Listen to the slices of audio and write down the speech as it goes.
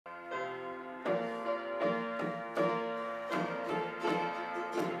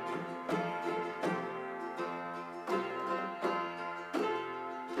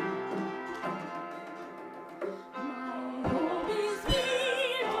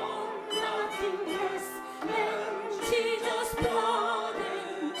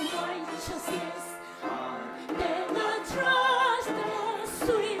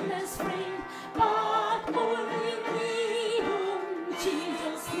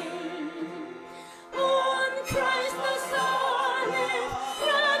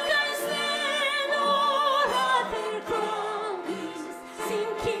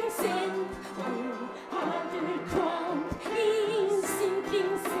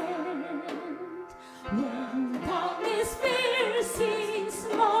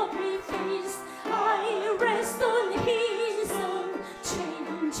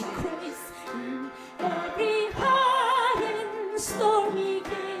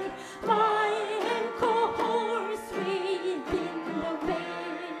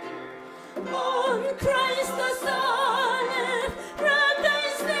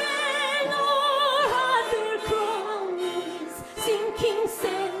sinking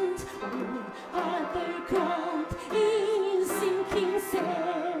sand, other ground in sinking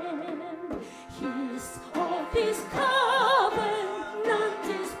sand. His of his covenant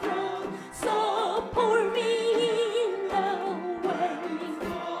is broad, so pour me in the wailing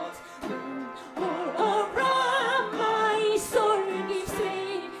flood. All around my soul gives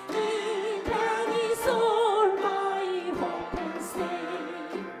way, that is all my hope and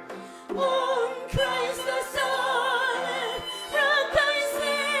stay. On Christ the Son, rock I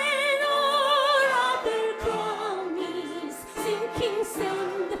stand, all other ground is sinking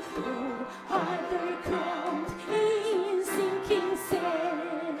sand. Oh, other ground is sinking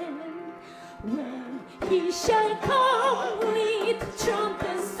sand. When he shall come with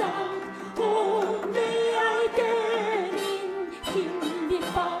trumpet sound, oh, may I then in him be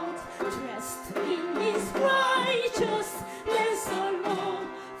found, dressed in his righteousness alone,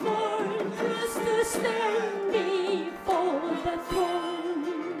 for Christ to stand before the throne.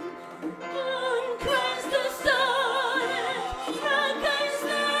 On Christ the Son, rock I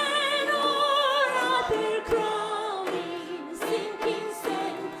stand, all other ground is sinking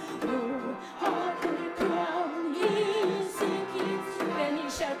sand. Oh, other ground is sinking sand. When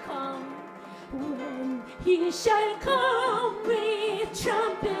he shall come with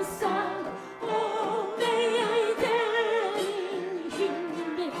trumpet sound,